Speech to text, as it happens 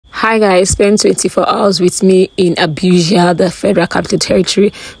Hi guys, spent 24 hours with me in Abuja, the Federal Capital Territory.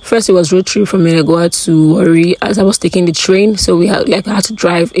 First, it was road trip from Abuja to Warri as I was taking the train. So I had to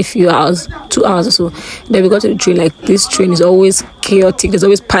drive a few hours, 2 hours or so. Then we got to the train. Like, this train is always chaotic. There's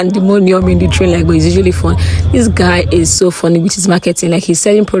always pandemonium in the train, but it's usually fun. This guy is so funny with his marketing. Like, he's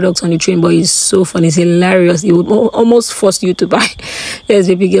selling products on the train, but he's so funny. He's hilarious. He would almost force you to buy. There's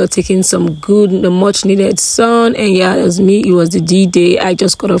a baby girl taking some good, much needed sun. And yeah, it was me. It was the D-Day. I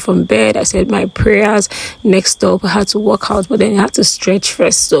just got off from bed. I said my prayers. Next up, I had to work out, but then I had to stretch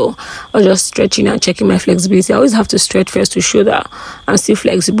first. So I was just stretching and checking my flexibility. I always have to stretch first to show that I'm still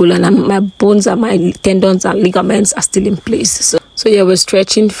flexible and my bones and my tendons and ligaments are still in place. So yeah, we're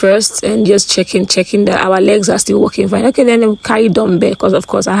stretching first and just checking that our legs are still working fine. Okay, then I'll carry dumbbell because of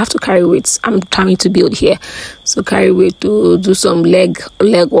course I have to carry weights. I'm trying to build here, so carry weight to do some leg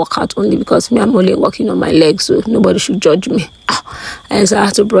workout only because I'm only working on my legs, so nobody should judge me. And so I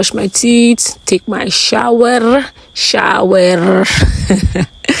have to brush my teeth, take my shower.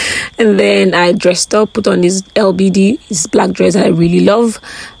 And then I dressed up, put on this LBD, this black dress that I really love.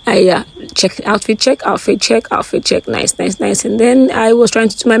 I check, outfit check, nice. And then I was trying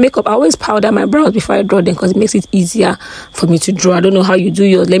to do my makeup. I always powder my brows before I draw them because it makes it easier for me to draw. I don't know how you do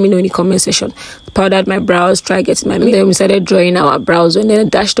yours. Let me know in the comment section. Powdered my brows, try getting my makeup. Then we started drawing our brows, and then I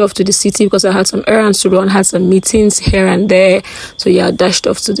dashed off to the city because I had some errands to run, had some meetings here and there. So yeah, I dashed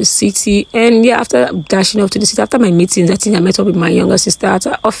off to the city. And yeah, after dashing off to the city, after my meetings, I think I met up with my younger sister at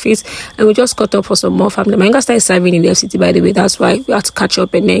her office, and we just caught up for some more family. My younger sister is serving in the FCT, by the way. That's why we had to catch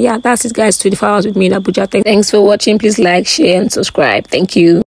up. And then yeah, that's it guys, 24 hours with me in Abuja. Thanks for watching. Please like, share and subscribe. Thank you.